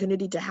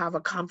opportunity to have a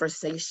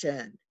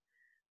conversation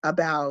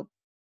about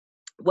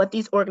what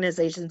these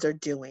organizations are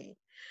doing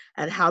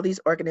and how these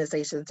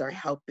organizations are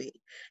helping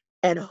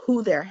and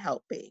who they're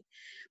helping.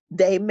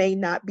 They may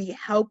not be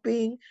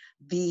helping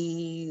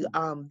the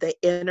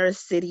inner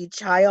city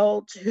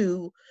child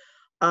who,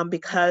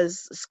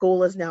 because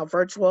school is now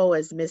virtual,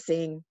 is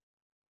missing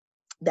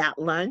that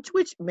lunch,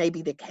 which may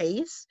be the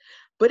case,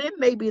 but it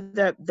may be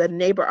the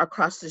neighbor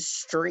across the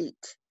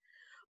street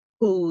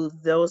who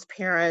those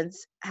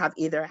parents have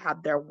either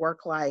had their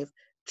work life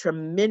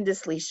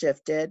tremendously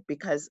shifted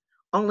because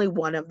only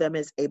one of them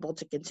is able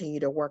to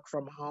continue to work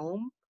from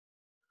home,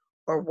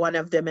 or one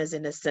of them is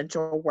an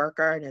essential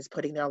worker and is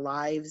putting their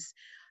lives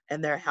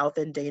and their health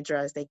in danger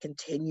as they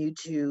continue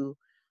to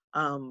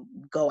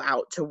go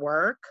out to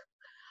work.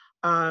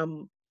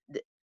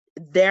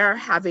 They're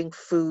having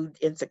food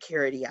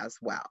insecurity as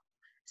well.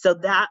 So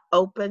that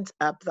opens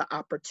up the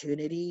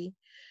opportunity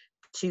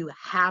to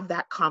have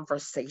that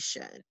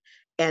conversation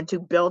and to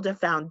build a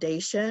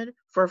foundation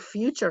for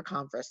future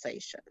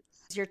conversations.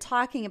 You're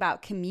talking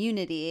about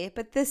community,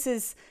 but this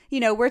is,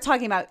 we're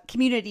talking about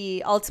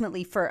community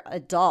ultimately for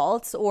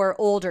adults or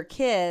older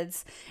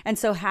kids. And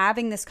so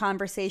having this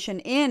conversation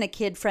in a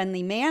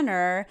kid-friendly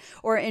manner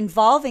or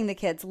involving the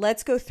kids,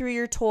 let's go through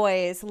your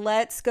toys,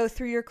 let's go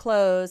through your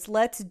clothes,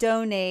 let's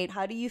donate.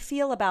 How do you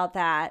feel about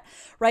that?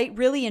 Right?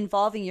 Really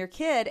involving your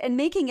kid and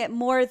making it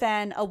more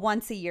than a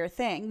once a year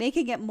thing,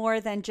 making it more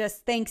than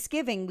just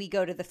Thanksgiving, we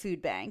go to the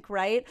food bank,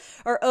 right?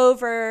 Or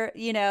over,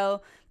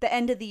 the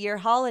end of the year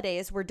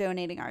holidays, we're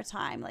donating our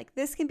time. Like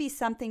this can be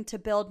something to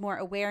build more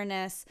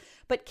awareness,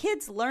 but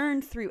kids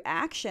learn through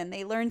action.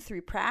 They learn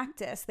through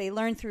practice. They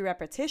learn through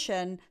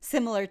repetition,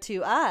 similar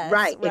to us.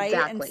 Right.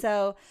 Exactly. And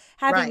so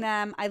having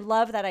them, I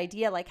love that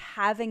idea, like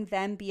having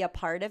them be a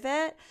part of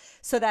it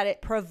so that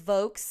it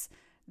provokes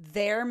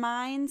their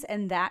minds,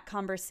 and that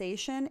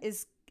conversation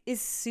is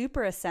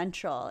super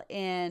essential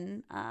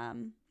in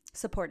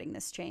supporting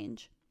this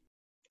change.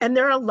 And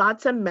there are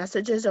lots of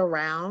messages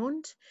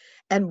around.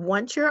 And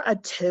once you're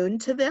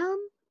attuned to them,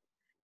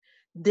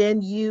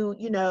 then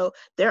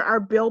there are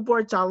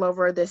billboards all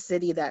over the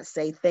city that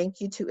say, thank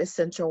you to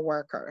essential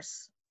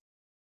workers.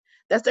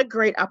 That's a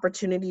great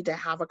opportunity to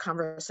have a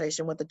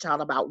conversation with the child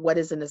about what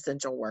is an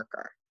essential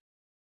worker.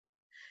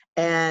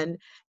 And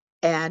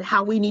and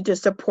how we need to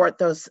support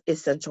those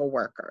essential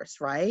workers,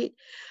 right?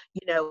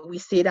 We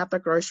see it at the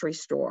grocery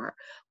store.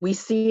 We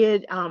see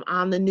it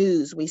on the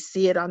news. We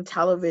see it on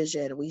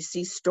television. We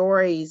see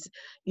stories,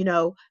 you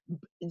know,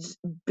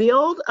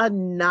 build a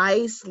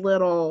nice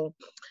little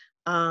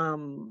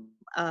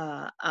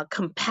a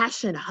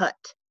compassion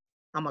hut,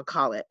 I'm gonna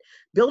call it.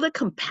 Build a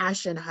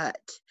compassion hut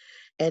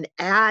and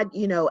add,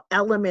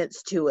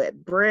 elements to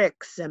it,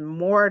 bricks and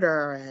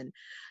mortar and,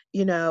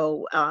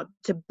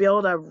 to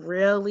build a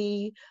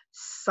really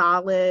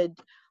solid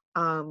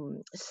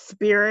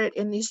spirit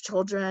in these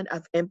children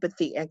of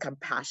empathy and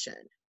compassion.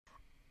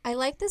 I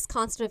like this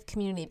concept of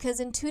community because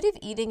intuitive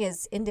eating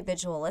is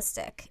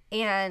individualistic.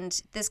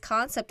 And this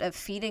concept of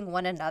feeding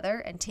one another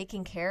and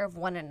taking care of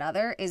one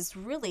another is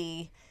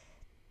really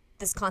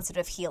this concept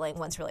of healing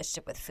one's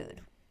relationship with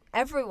food.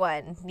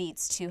 Everyone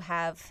needs to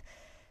have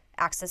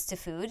access to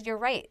food. You're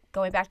right.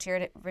 Going back to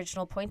your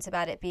original points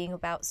about it being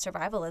about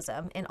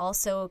survivalism and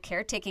also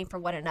caretaking for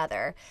one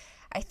another.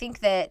 I think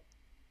that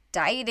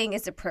dieting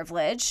is a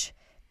privilege.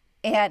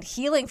 And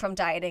healing from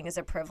dieting is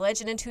a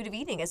privilege, and intuitive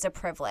eating is a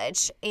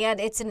privilege. And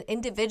it's an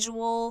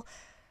individual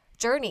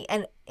journey.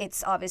 And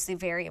it's obviously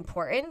very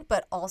important,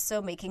 but also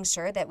making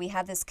sure that we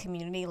have this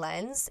community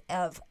lens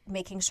of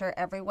making sure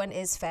everyone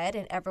is fed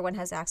and everyone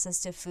has access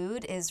to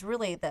food is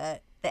really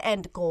the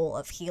end goal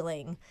of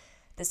healing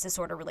this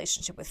disorder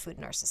relationship with food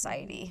in our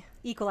society.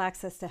 Equal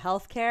access to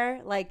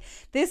healthcare. Like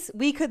this,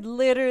 we could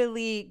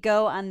literally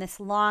go on this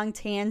long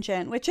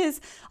tangent, which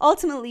is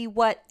ultimately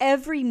what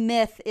every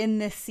myth in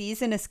this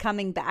season is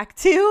coming back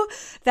to,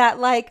 that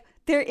like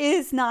there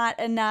is not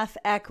enough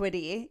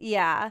equity.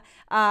 Yeah.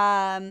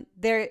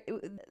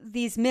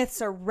 These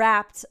myths are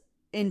wrapped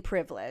in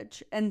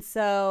privilege. And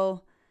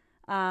so,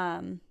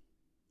 I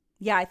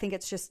think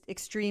it's just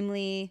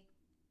extremely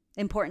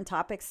important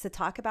topics to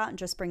talk about and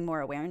just bring more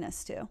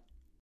awareness to.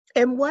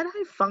 And what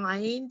I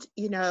find,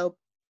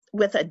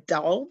 with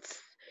adults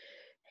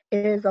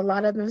is a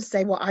lot of them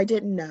say, well, I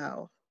didn't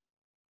know.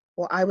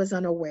 Well, I was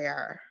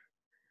unaware.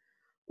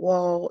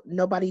 Well,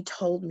 nobody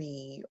told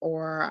me,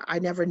 or I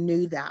never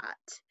knew that.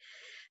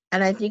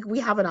 And I think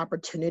we have an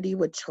opportunity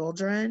with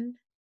children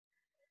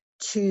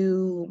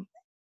to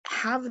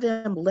have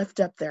them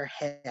lift up their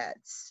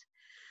heads.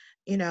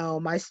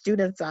 My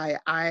students,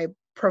 I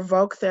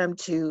provoke them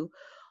to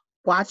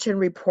watch and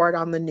report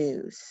on the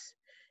news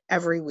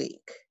every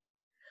week.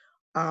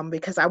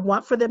 Because I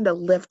want for them to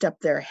lift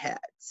up their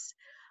heads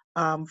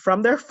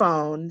from their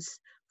phones,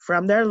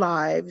 from their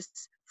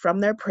lives, from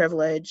their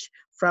privilege,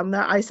 from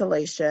their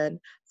isolation,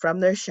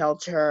 from their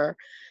shelter,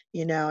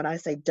 and I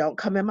say, don't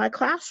come in my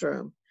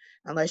classroom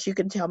unless you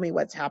can tell me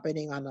what's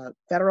happening on a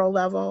federal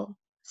level,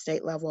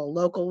 state level,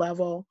 local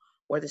level,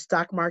 where the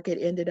stock market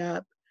ended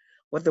up,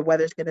 what the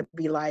weather's going to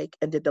be like,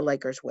 and did the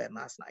Lakers win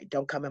last night?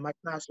 Don't come in my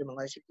classroom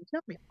unless you can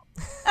tell me.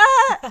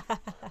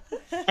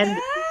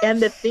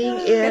 and the thing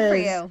is, good for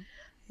you.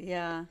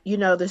 Yeah.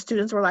 The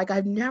students were like,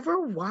 I've never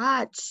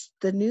watched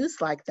the news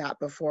like that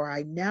before.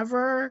 I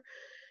never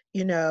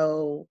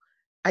knew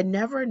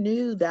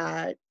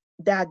that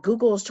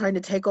Google is trying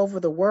to take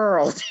over the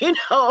world,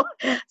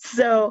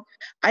 So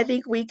I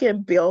think we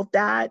can build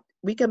that.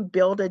 We can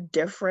build a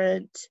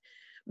different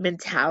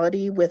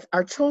mentality with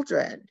our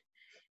children.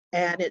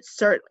 And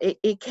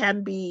it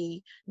can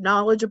be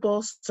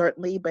knowledgeable,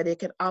 certainly, but it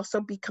can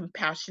also be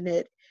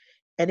compassionate,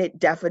 and it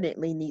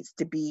definitely needs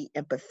to be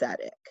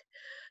empathetic.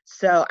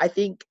 So I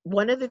think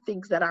one of the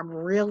things that I'm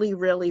really,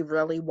 really,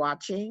 really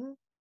watching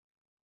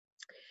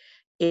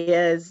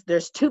is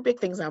there's two big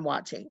things I'm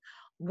watching.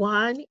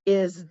 One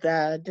is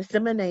the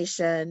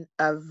dissemination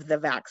of the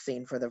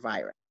vaccine for the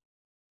virus.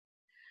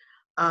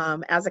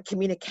 As a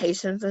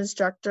communications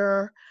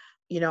instructor,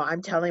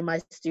 I'm telling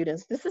my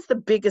students, this is the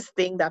biggest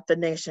thing that the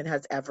nation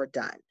has ever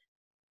done.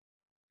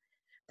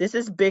 This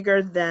is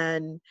bigger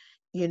than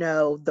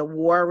the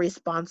war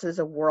responses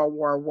of World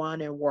War I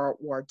and World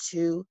War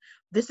II.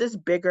 This is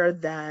bigger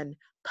than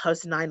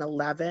post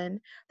 9/11.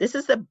 This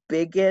is the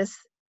biggest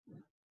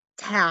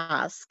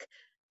task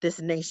this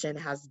nation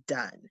has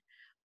done.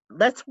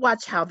 Let's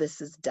watch how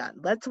this is done.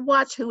 Let's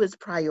watch who is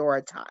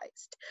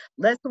prioritized.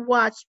 Let's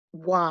watch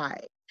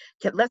why.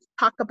 Let's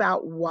talk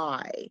about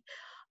why.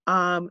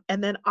 And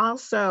then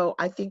also,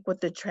 I think with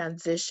the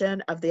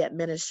transition of the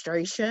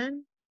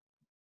administration,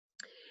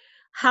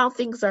 how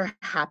things are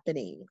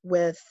happening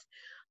with,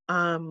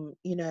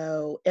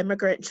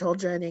 immigrant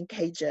children in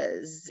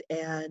cages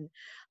and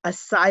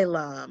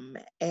asylum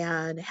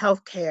and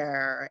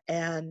healthcare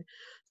and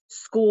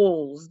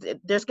schools.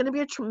 There's going to be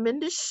a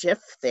tremendous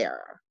shift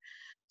there.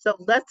 So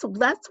let's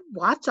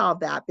watch all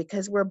that,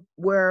 because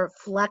we're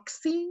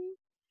flexing.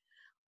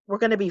 We're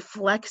going to be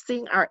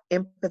flexing our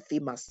empathy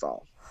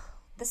muscle.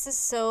 This is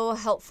so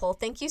helpful.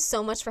 Thank you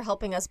so much for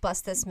helping us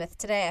bust this myth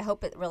today. I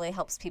hope it really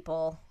helps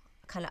people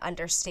kind of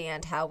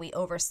understand how we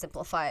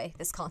oversimplify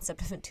this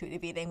concept of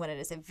intuitive eating when it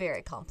is a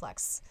very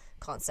complex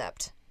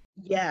concept.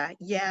 Yeah.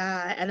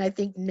 And I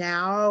think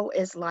now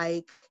is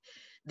like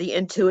the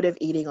intuitive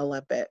eating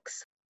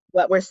Olympics.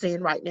 What we're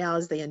seeing right now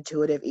is the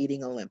intuitive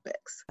eating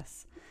Olympics.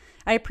 Yes.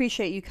 I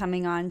appreciate you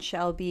coming on,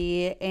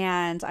 Shelby,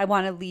 and I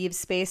want to leave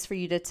space for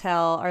you to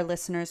tell our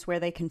listeners where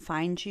they can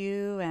find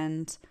you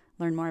and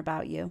learn more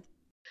about you.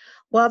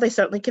 Well, they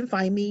certainly can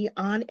find me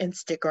on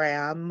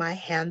Instagram. My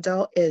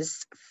handle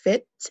is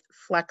Fit,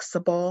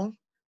 Flexible,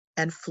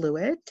 and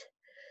Fluid,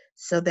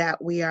 so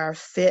that we are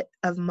fit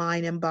of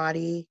mind and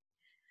body,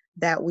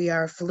 that we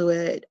are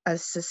fluid of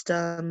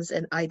systems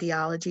and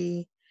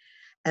ideology,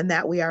 and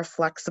that we are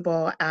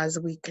flexible as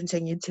we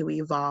continue to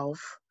evolve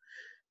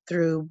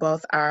through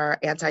both our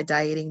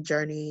anti-dieting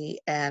journey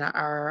and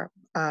our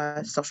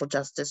social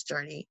justice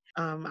journey.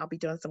 I'll be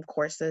doing some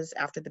courses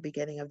after the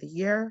beginning of the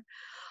year.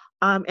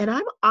 And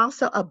I'm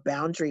also a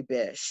boundary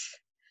bish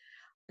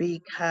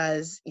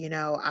because,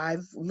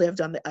 I've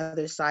lived on the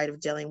other side of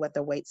dealing with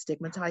a weight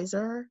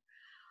stigmatizer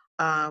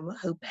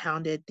who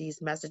pounded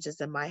these messages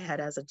in my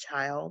head as a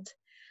child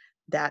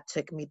that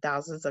took me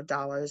thousands of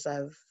dollars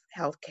of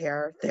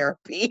healthcare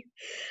therapy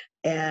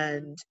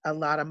and a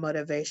lot of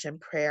motivation,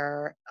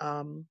 prayer,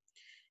 and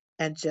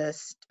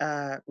just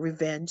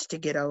revenge to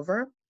get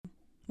over.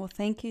 Well,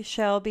 thank you,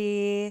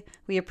 Shelby.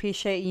 We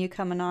appreciate you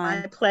coming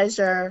on. My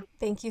pleasure.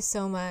 Thank you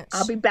so much.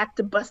 I'll be back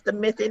to bust the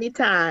myth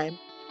anytime.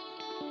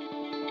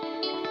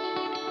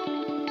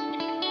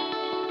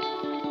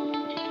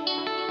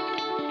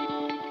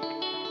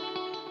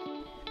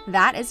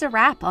 That is a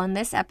wrap on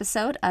this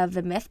episode of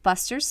the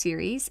Mythbusters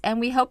series, and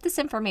we hope this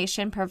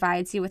information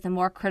provides you with a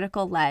more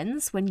critical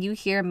lens when you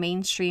hear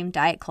mainstream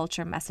diet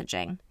culture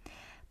messaging.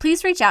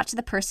 Please reach out to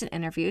the person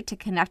interviewed to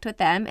connect with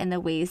them in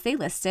the ways they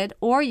listed,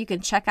 or you can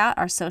check out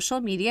our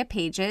social media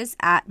pages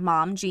at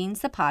Mom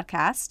Jeans the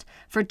Podcast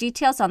for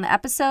details on the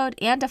episode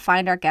and to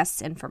find our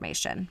guests'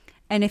 information.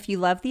 And if you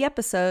love the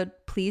episode,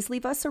 please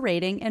leave us a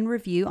rating and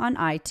review on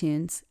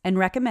iTunes and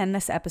recommend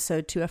this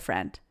episode to a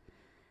friend.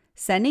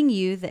 Sending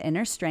you the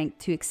inner strength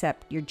to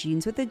accept your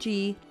jeans with a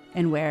G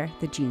and wear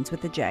the jeans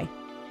with a J.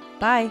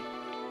 Bye.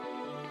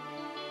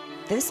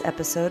 This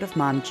episode of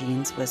Mom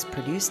Jeans was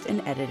produced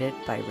and edited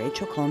by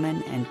Rachel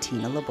Coleman and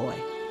Tina LeBoy.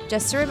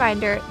 Just a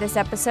reminder, this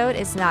episode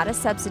is not a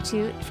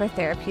substitute for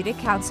therapeutic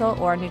counsel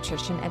or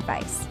nutrition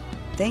advice.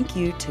 Thank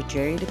you to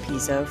Jerry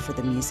DePizzo for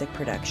the music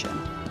production.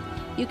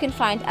 You can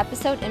find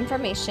episode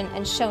information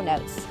and show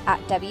notes at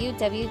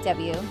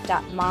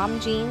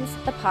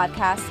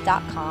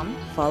www.momjeansthepodcast.com.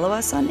 Follow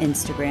us on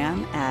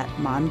Instagram at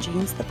Mom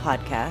Jeans the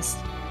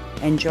Podcast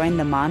and join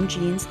the Mom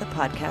Jeans the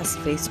Podcast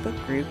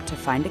Facebook group to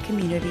find a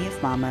community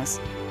of mamas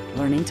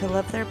learning to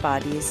love their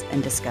bodies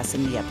and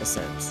discussing the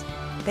episodes.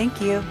 Thank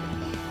you.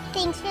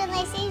 Thanks for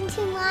listening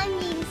to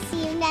Mom Jeans.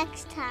 See you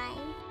next time.